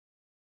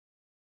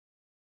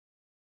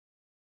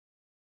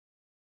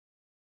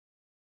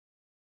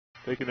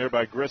Taken there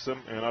by Grissom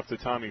and up to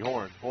Tommy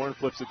Horn. Horn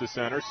flips it to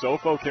center.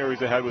 Sofo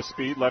carries ahead with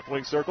speed. Left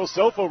wing circle.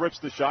 Sofo rips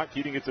the shot.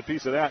 Keating gets a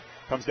piece of that.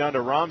 Comes down to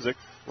Romzik.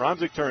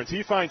 Romzik turns.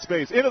 He finds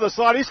space. Into the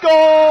slot. He scores!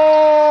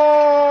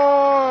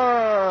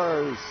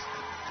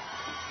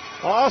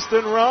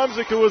 Austin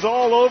Romzik, who was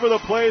all over the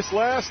place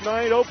last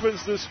night,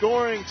 opens the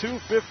scoring.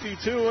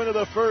 2:52 into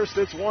the first.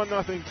 It's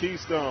 1-0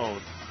 Keystone.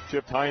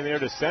 Chipped high in there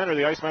to center.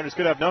 The Ice Miners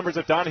could have numbers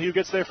if Donahue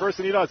gets there first,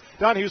 and he does.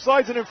 Donahue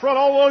slides it in front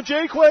all alone.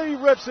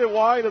 Jaquay rips it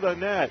wide of the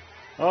net.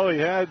 Oh, he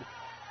had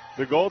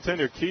the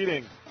goaltender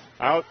Keating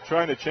out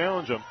trying to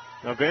challenge him.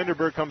 Now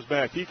Vanderberg comes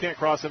back. He can't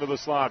cross into the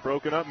slot.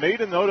 Broken up.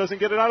 Maiden, though, doesn't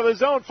get it out of the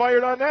zone.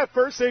 Fired on net.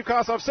 First save,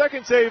 Kossoff.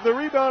 Second save. The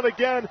rebound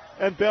again,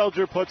 and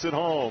Belger puts it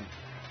home.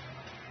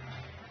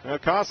 Now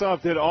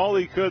Kossoff did all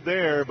he could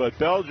there, but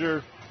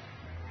Belger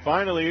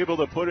finally able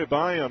to put it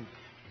by him.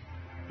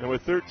 And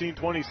with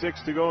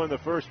 13:26 to go in the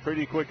first,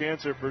 pretty quick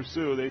answer for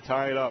Sioux. They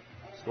tie it up.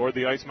 Scored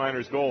the Ice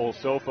Miners goal.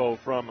 Sofo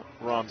from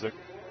Romzik.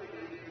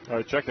 All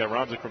right, check that.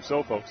 Romzik from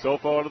Sofo.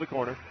 Sofo out of the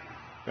corner.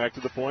 Back to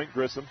the point.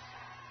 Grissom.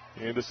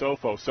 Into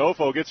Sofo.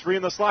 Sofo gets free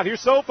in the slot.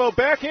 Here's Sofo.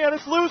 Backhand.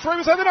 It's loose right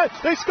beside the net.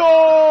 They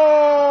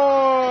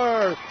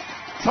score!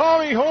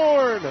 Tommy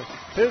Horn.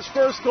 His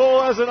first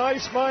goal as an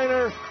Ice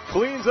Miner.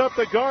 Cleans up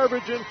the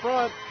garbage in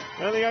front.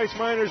 And the Ice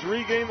Miners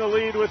regain the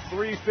lead with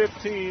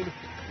 3:15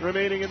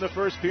 remaining in the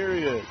first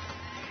period.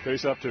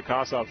 Face up to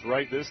Kossoff's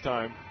right this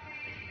time.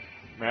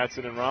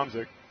 Madsen and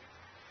Romzik.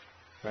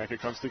 Back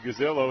it comes to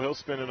Gazillo. He'll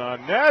spin it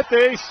on net.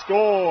 They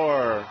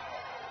score!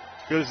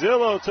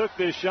 Gazillo took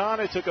this shot.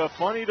 It took a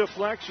funny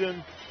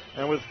deflection.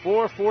 And with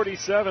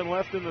 4:47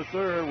 left in the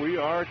third, we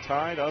are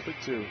tied up at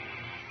 2.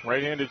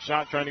 Right-handed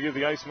shot trying to give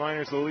the Ice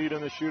Miners the lead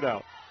in the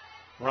shootout.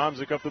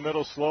 Romzik up the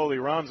middle slowly.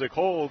 Romzik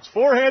holds.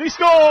 Forehand. He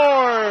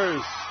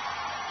scores!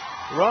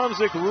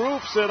 Romzik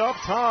roofs it up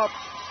top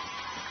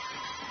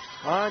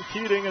on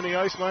Keating, and the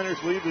Ice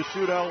Miners lead the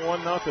shootout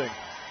 1-0.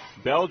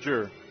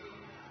 Belger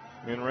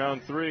in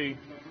round 3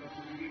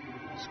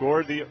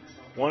 scored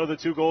one of the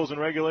 2 goals in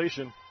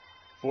regulation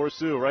for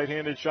Sioux.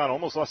 Right-handed shot,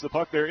 almost lost the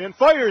puck there. In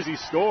fires, he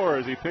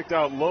scores. He picked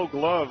out low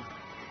glove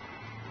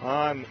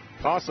on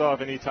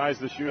Kossoff, and he ties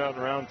the shootout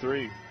in round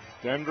 3.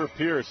 Denver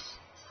Pierce,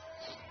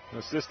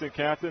 assistant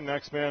captain,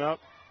 next man up.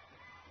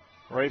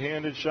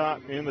 Right-handed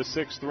shot in the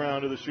 6th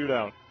round of the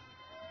shootout.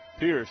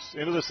 Pierce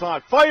into the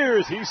slot,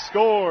 fires, he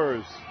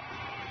scores.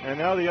 And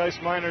now the Ice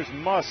Miners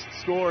must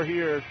score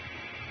here.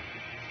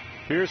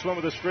 Pierce went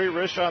with a straight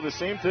wrist shot, the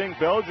same thing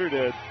Belger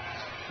did.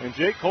 And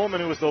Jake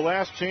Coleman, who was the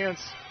last chance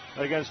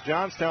against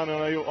Johnstown,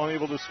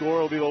 unable to score,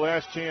 will be the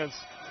last chance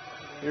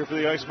here for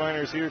the Ice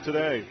Miners here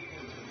today.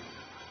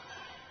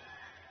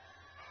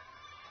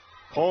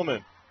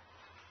 Coleman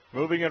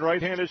moving in,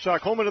 right-handed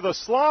shot. Coleman to the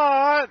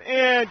slot,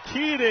 and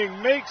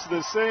Keating makes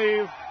the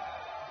save.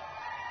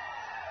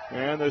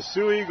 And the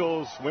Soo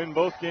Eagles win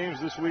both games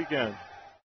this weekend.